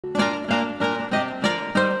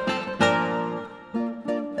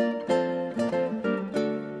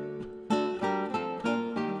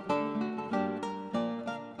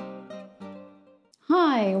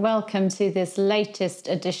welcome to this latest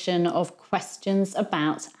edition of Questions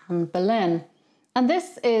About Anne Boleyn. And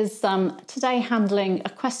this is today handling a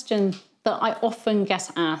question that I often get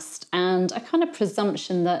asked, and a kind of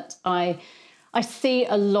presumption that I see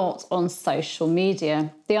a lot on social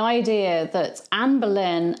media. The idea that Anne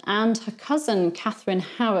Boleyn and her cousin Catherine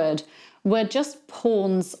Howard were just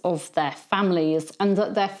pawns of their families, and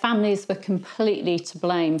that their families were completely to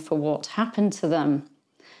blame for what happened to them.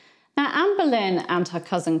 Now, Anne Boleyn and her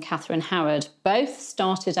cousin Catherine Howard both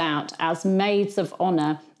started out as maids of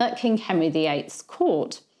honour at King Henry VIII's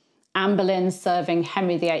court. Anne Boleyn serving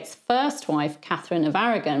Henry VIII's first wife, Catherine of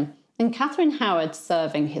Aragon, and Catherine Howard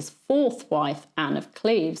serving his fourth wife, Anne of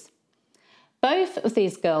Cleves. Both of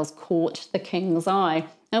these girls caught the king's eye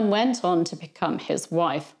and went on to become his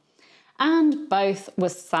wife, and both were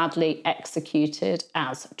sadly executed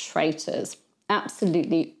as traitors.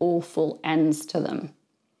 Absolutely awful ends to them.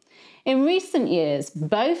 In recent years,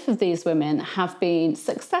 both of these women have been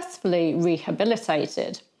successfully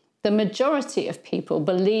rehabilitated. The majority of people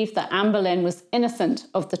believe that Anne Boleyn was innocent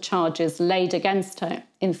of the charges laid against her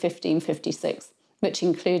in 1556, which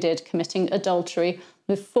included committing adultery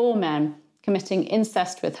with 4 men, committing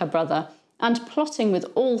incest with her brother, and plotting with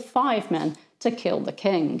all 5 men to kill the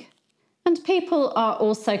king. And people are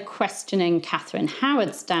also questioning Catherine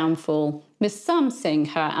Howard's downfall, with some seeing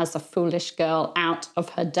her as a foolish girl out of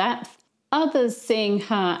her depth, others seeing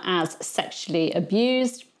her as sexually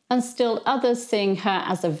abused, and still others seeing her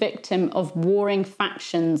as a victim of warring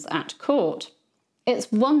factions at court.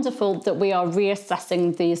 It's wonderful that we are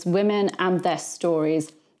reassessing these women and their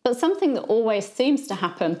stories, but something that always seems to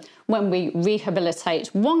happen when we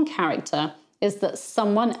rehabilitate one character is that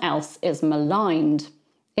someone else is maligned.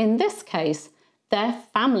 In this case, their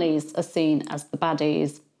families are seen as the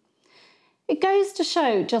baddies. It goes to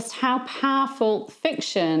show just how powerful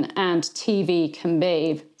fiction and TV can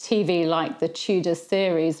be, TV like the Tudor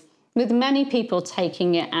series, with many people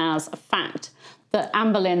taking it as a fact that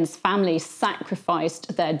Anne Boleyn's family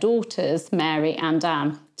sacrificed their daughters, Mary and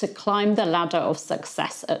Anne, to climb the ladder of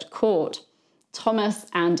success at court. Thomas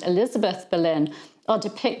and Elizabeth Boleyn are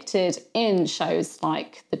depicted in shows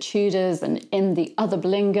like The Tudors and in The Other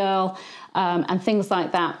Boleyn Girl and things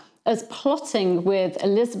like that, as plotting with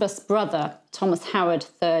Elizabeth's brother, Thomas Howard,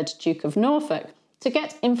 3rd Duke of Norfolk, to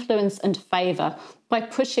get influence and favour by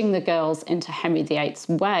pushing the girls into Henry VIII's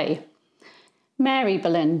way. Mary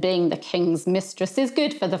Boleyn being the king's mistress is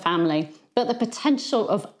good for the family, but the potential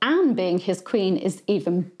of Anne being his queen is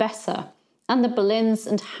even better. And the Boleyns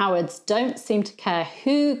and Howards don't seem to care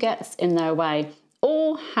who gets in their way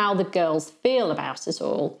or how the girls feel about it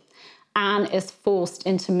all. Anne is forced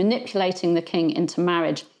into manipulating the king into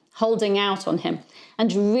marriage, holding out on him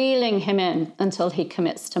and reeling him in until he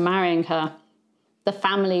commits to marrying her. The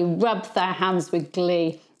family rub their hands with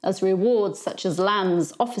glee as rewards such as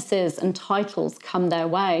lands, offices and titles come their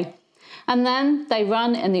way. And then they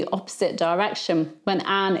run in the opposite direction when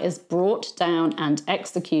Anne is brought down and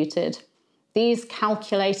executed. These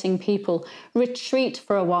calculating people retreat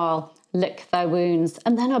for a while, lick their wounds,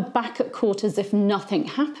 and then are back at court as if nothing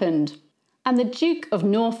happened. And the Duke of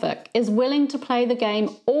Norfolk is willing to play the game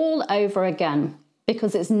all over again,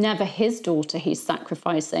 because it's never his daughter he's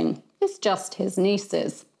sacrificing, it's just his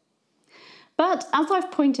nieces. But as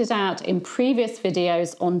I've pointed out in previous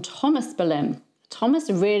videos on Thomas Boleyn, Thomas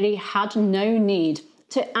really had no need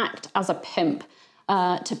to act as a pimp,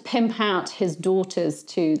 to pimp out his daughters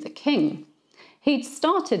to the king. He'd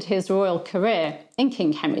started his royal career in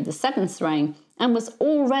King Henry VII's reign and was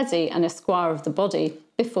already an esquire of the body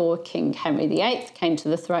before King Henry VIII came to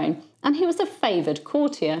the throne, and he was a favoured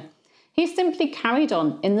courtier. He simply carried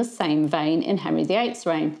on in the same vein in Henry VIII's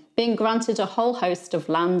reign, being granted a whole host of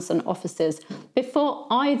lands and offices before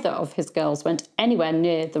either of his girls went anywhere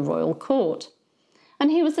near the royal court. And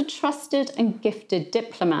he was a trusted and gifted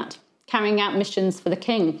diplomat, carrying out missions for the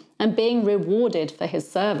king and being rewarded for his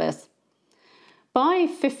service. By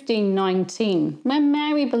 1519, when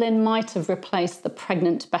Mary Boleyn might have replaced the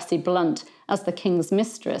pregnant Bessie Blunt as the king's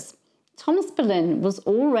mistress, Thomas Boleyn was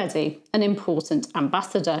already an important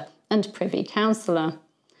ambassador and privy councillor.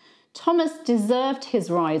 Thomas deserved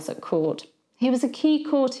his rise at court. He was a key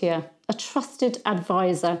courtier, a trusted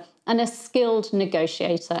advisor, and a skilled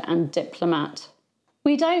negotiator and diplomat.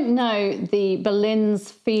 We don't know the Boleyns'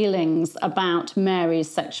 feelings about Mary's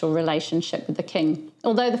sexual relationship with the king,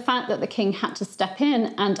 although the fact that the king had to step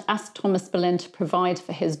in and ask Thomas Boleyn to provide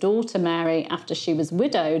for his daughter Mary after she was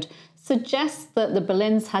widowed suggests that the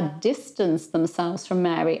Boleyns had distanced themselves from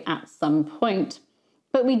Mary at some point.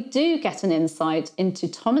 But we do get an insight into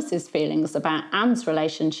Thomas's feelings about Anne's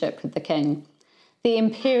relationship with the king. The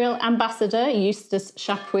imperial ambassador, Eustace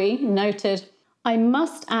Chapuis, noted, "I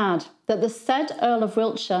must add that the said Earl of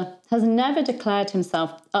Wiltshire has never declared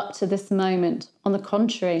himself up to this moment. On the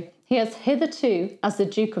contrary, he has hitherto, as the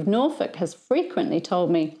Duke of Norfolk has frequently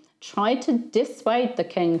told me, tried to dissuade the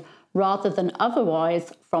king rather than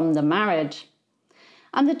otherwise from the marriage."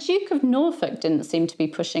 And the Duke of Norfolk didn't seem to be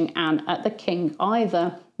pushing Anne at the king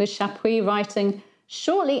either, with Chapuis writing,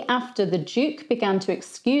 "Shortly after, the Duke began to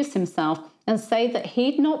excuse himself and say that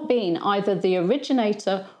he'd not been either the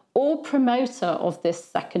originator or promoter of this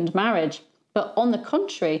second marriage, but on the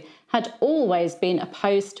contrary had always been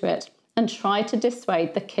opposed to it and tried to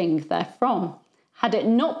dissuade the king therefrom. Had it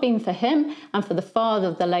not been for him and for the father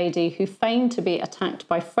of the lady, who feigned to be attacked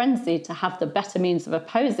by frenzy to have the better means of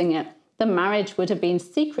opposing it, the marriage would have been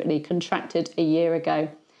secretly contracted a year ago.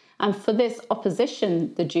 And for this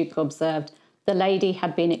opposition, the Duke observed, the lady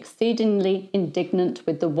had been exceedingly indignant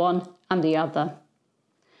with the one and the other."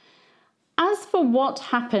 As for what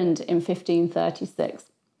happened in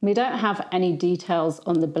 1536, we don't have any details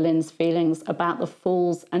on the Boleyns' feelings about the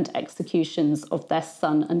falls and executions of their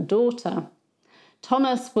son and daughter.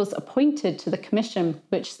 Thomas was appointed to the commission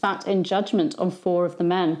which sat in judgment on 4 of the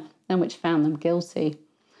men and which found them guilty,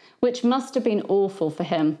 which must have been awful for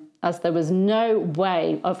him, as there was no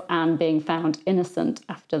way of Anne being found innocent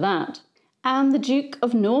after that. And the Duke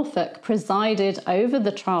of Norfolk presided over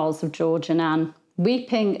the trials of George and Anne,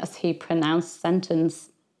 weeping as he pronounced sentence.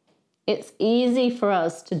 It's easy for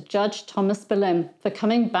us to judge Thomas Boleyn for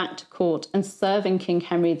coming back to court and serving King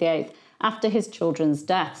Henry VIII after his children's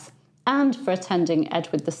deaths, and for attending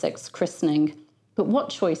Edward VI's christening. But what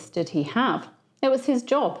choice did he have? It was his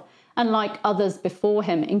job, and like others before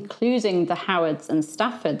him, including the Howards and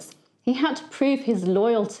Staffords, he had to prove his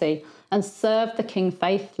loyalty and serve the king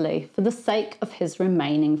faithfully for the sake of his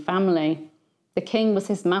remaining family. The king was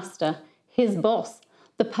his master, his boss,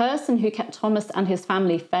 the person who kept Thomas and his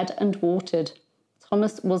family fed and watered.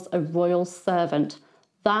 Thomas was a royal servant.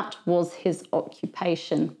 That was his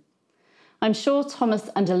occupation. I'm sure Thomas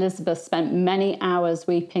and Elizabeth spent many hours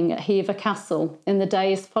weeping at Hever Castle in the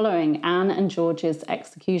days following Anne and George's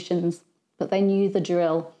executions, but they knew the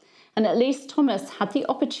drill, and at least Thomas had the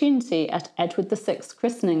opportunity at Edward VI's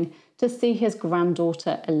christening to see his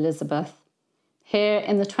granddaughter Elizabeth. Here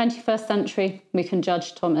in the 21st century, we can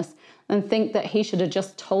judge Thomas and think that he should have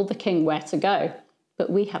just told the king where to go, but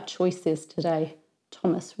we have choices today.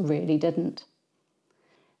 Thomas really didn't.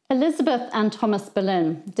 Elizabeth and Thomas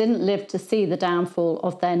Boleyn didn't live to see the downfall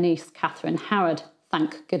of their niece Catherine Howard,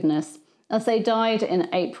 thank goodness, as they died in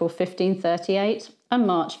April 1538 and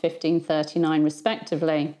March 1539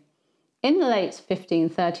 respectively. In the late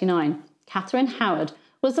 1539, Catherine Howard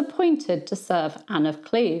was appointed to serve Anne of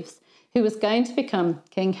Cleves, who was going to become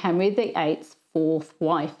King Henry VIII's 4th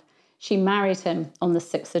wife. She married him on the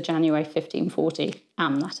 6th of January 1540,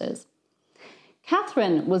 Anne that is.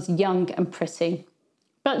 Catherine was young and pretty,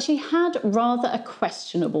 but she had rather a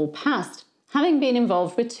questionable past, having been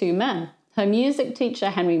involved with 2 men, her music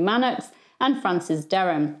teacher Henry Manox and Francis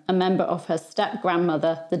Derham, a member of her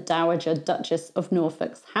step-grandmother, the Dowager Duchess of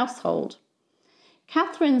Norfolk's household.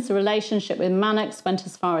 Catherine's relationship with Manox went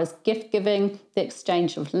as far as gift-giving, the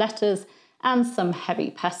exchange of letters, and some heavy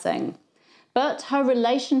pessing. But her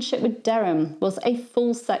relationship with Derham was a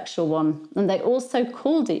full sexual one, and they also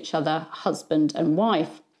called each other husband and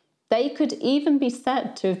wife. They could even be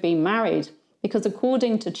said to have been married, because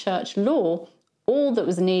according to church law, all that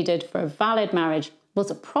was needed for a valid marriage was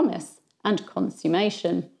a promise and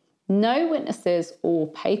consummation. No witnesses or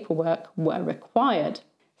paperwork were required.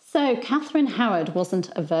 So Catherine Howard wasn't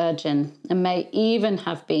a virgin and may even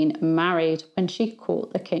have been married when she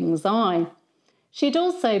caught the king's eye. She'd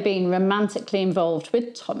also been romantically involved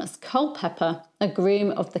with Thomas Culpeper, a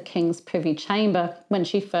groom of the king's privy chamber, when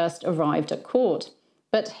she first arrived at court,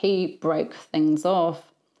 but he broke things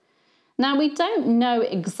off. Now, we don't know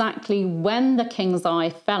exactly when the king's eye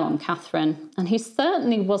fell on Catherine, and he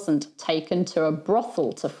certainly wasn't taken to a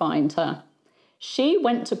brothel to find her. She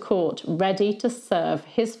went to court ready to serve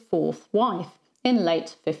his 4th wife in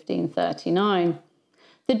late 1539.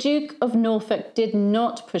 The Duke of Norfolk did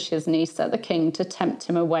not push his niece at the king to tempt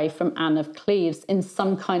him away from Anne of Cleves in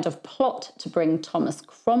some kind of plot to bring Thomas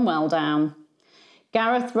Cromwell down.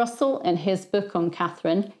 Gareth Russell, in his book on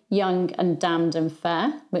Catherine, Young and Damned and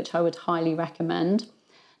Fair, which I would highly recommend,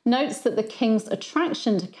 notes that the king's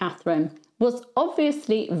attraction to Catherine was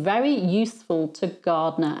obviously very useful to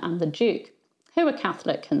Gardiner and the Duke, who were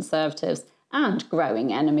Catholic conservatives and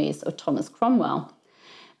growing enemies of Thomas Cromwell,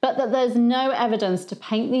 but that there's no evidence to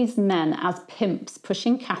paint these men as pimps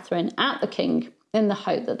pushing Catherine at the king in the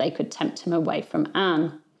hope that they could tempt him away from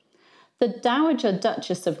Anne. the Dowager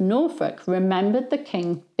Duchess of Norfolk remembered the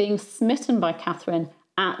king being smitten by Catherine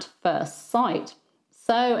at first sight.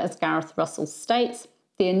 So, as Gareth Russell states,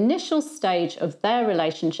 the initial stage of their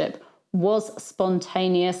relationship was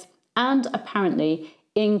spontaneous and apparently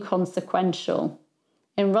inconsequential.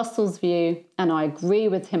 In Russell's view, and I agree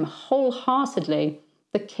with him wholeheartedly,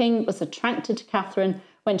 the king was attracted to Catherine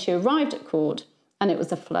when she arrived at court, and it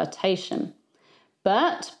was a flirtation.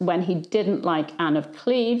 But when he didn't like Anne of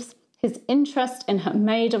Cleves, his interest in her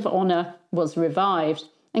maid of honour was revived,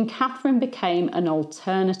 and Catherine became an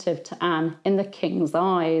alternative to Anne in the king's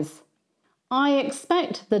eyes. I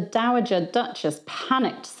expect the Dowager Duchess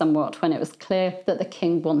panicked somewhat when it was clear that the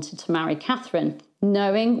king wanted to marry Catherine,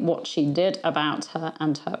 knowing what she did about her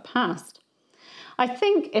and her past. I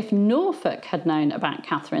think if Norfolk had known about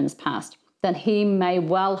Catherine's past, then he may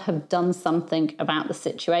well have done something about the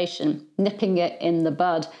situation, nipping it in the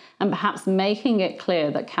bud and perhaps making it clear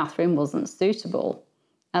that Catherine wasn't suitable.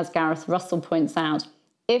 As Gareth Russell points out,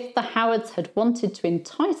 if the Howards had wanted to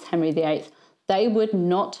entice Henry VIII, they would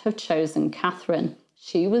not have chosen Catherine.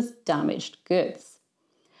 She was damaged goods.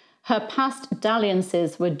 Her past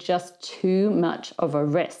dalliances were just too much of a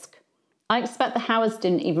risk. I expect the Howards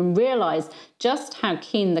didn't even realise just how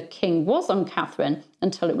keen the king was on Catherine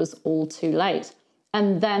until it was all too late,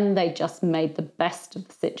 and then they just made the best of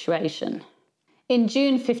the situation. In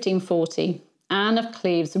June 1540, Anne of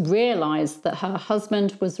Cleves realised that her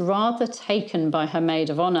husband was rather taken by her maid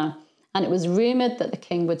of honour, and it was rumoured that the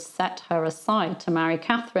king would set her aside to marry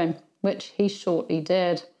Catherine, which he shortly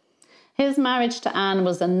did. His marriage to Anne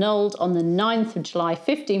was annulled on the 9th of July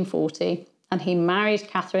 1540, and he married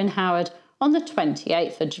Catherine Howard on the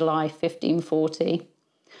 28th of July 1540.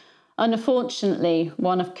 Unfortunately,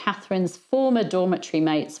 one of Catherine's former dormitory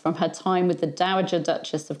mates from her time with the Dowager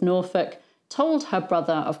Duchess of Norfolk told her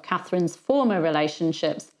brother of Catherine's former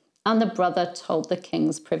relationships, and the brother told the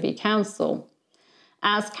King's Privy Council.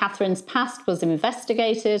 As Catherine's past was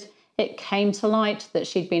investigated, it came to light that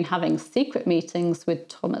she'd been having secret meetings with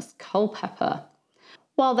Thomas Culpeper.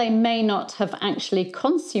 While they may not have actually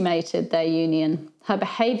consummated their union, her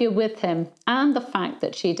behaviour with him and the fact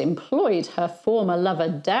that she'd employed her former lover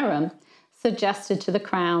Derham suggested to the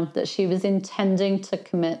Crown that she was intending to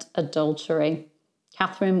commit adultery.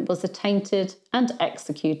 Catherine was attainted and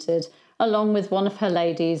executed, along with one of her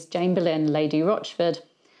ladies, Jane Boleyn, Lady Rochford,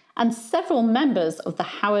 and several members of the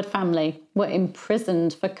Howard family were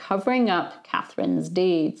imprisoned for covering up Catherine's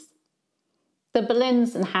deeds. The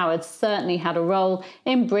Boleyns and Howards certainly had a role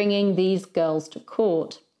in bringing these girls to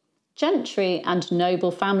court. Gentry and noble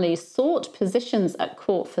families sought positions at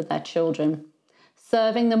court for their children.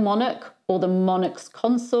 Serving the monarch or the monarch's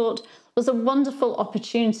consort was a wonderful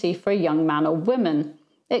opportunity for a young man or woman.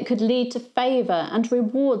 It could lead to favour and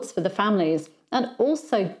rewards for the families, and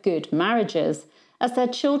also good marriages, as their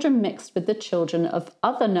children mixed with the children of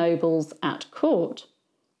other nobles at court.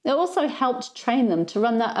 It also helped train them to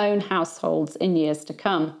run their own households in years to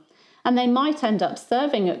come, and they might end up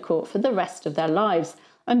serving at court for the rest of their lives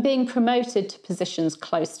and being promoted to positions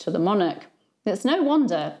close to the monarch. It's no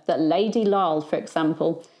wonder that Lady Lisle, for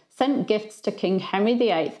example, sent gifts to King Henry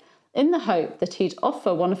VIII in the hope that he'd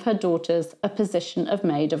offer one of her daughters a position of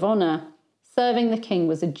maid of honour. Serving the king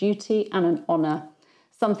was a duty and an honour,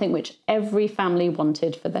 something which every family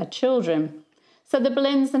wanted for their children. So the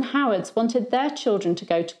Boleyns and Howards wanted their children to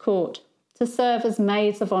go to court, to serve as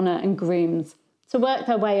maids of honour and grooms, to work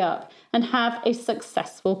their way up and have a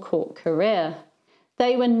successful court career.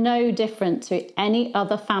 They were no different to any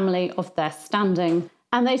other family of their standing,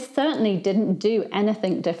 and they certainly didn't do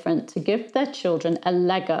anything different to give their children a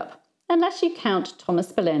leg up, unless you count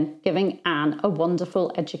Thomas Boleyn giving Anne a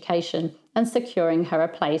wonderful education and securing her a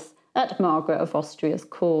place at Margaret of Austria's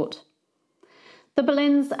court. The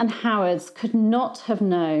Boleyns and Howards could not have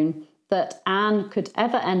known that Anne could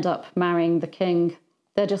ever end up marrying the king.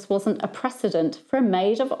 There just wasn't a precedent for a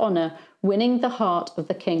maid of honour winning the heart of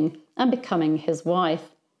the king and becoming his wife.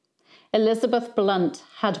 Elizabeth Blunt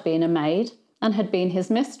had been a maid and had been his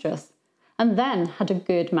mistress, and then had a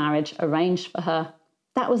good marriage arranged for her.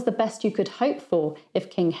 That was the best you could hope for if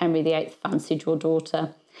King Henry VIII fancied your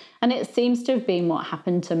daughter, and it seems to have been what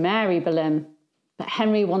happened to Mary Boleyn. But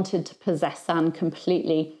Henry wanted to possess Anne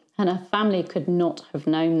completely, and her family could not have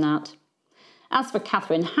known that. As for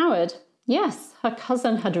Catherine Howard, yes, her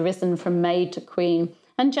cousin had risen from maid to queen,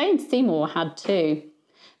 and Jane Seymour had too.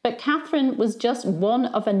 But Catherine was just one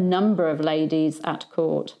of a number of ladies at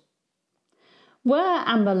court. Were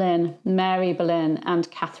Anne Boleyn, Mary Boleyn,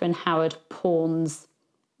 and Catherine Howard pawns?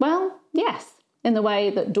 Well, yes, in the way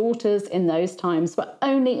that daughters in those times were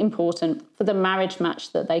only important for the marriage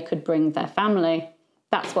match that they could bring their family.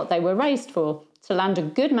 That's what they were raised for, to land a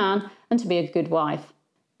good man and to be a good wife.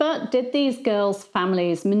 But did these girls'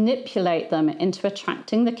 families manipulate them into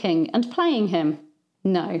attracting the king and playing him?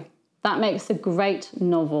 No. That makes a great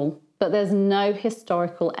novel, but there's no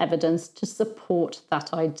historical evidence to support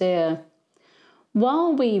that idea.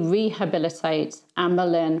 While we rehabilitate Anne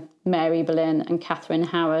Boleyn, Mary Boleyn and Catherine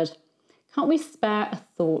Howard, can't we spare a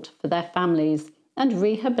thought for their families and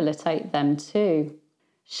rehabilitate them too?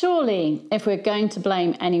 Surely, if we're going to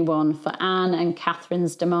blame anyone for Anne and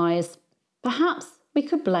Catherine's demise, perhaps we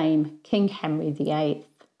could blame King Henry VIII.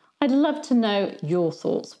 I'd love to know your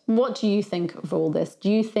thoughts. What do you think of all this?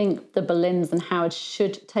 Do you think the Boleyns and Howards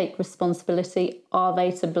should take responsibility? Are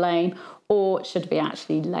they to blame? Or should we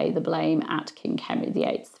actually lay the blame at King Henry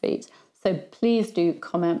VIII's feet? So please do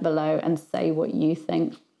comment below and say what you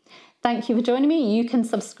think. Thank you for joining me. You can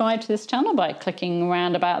subscribe to this channel by clicking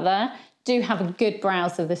around about there. Do have a good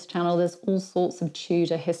browse of this channel. There's all sorts of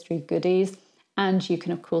Tudor history goodies. And you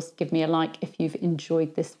can, of course, give me a like if you've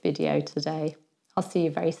enjoyed this video today. I'll see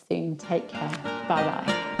you very soon. Take care.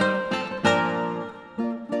 Bye-bye.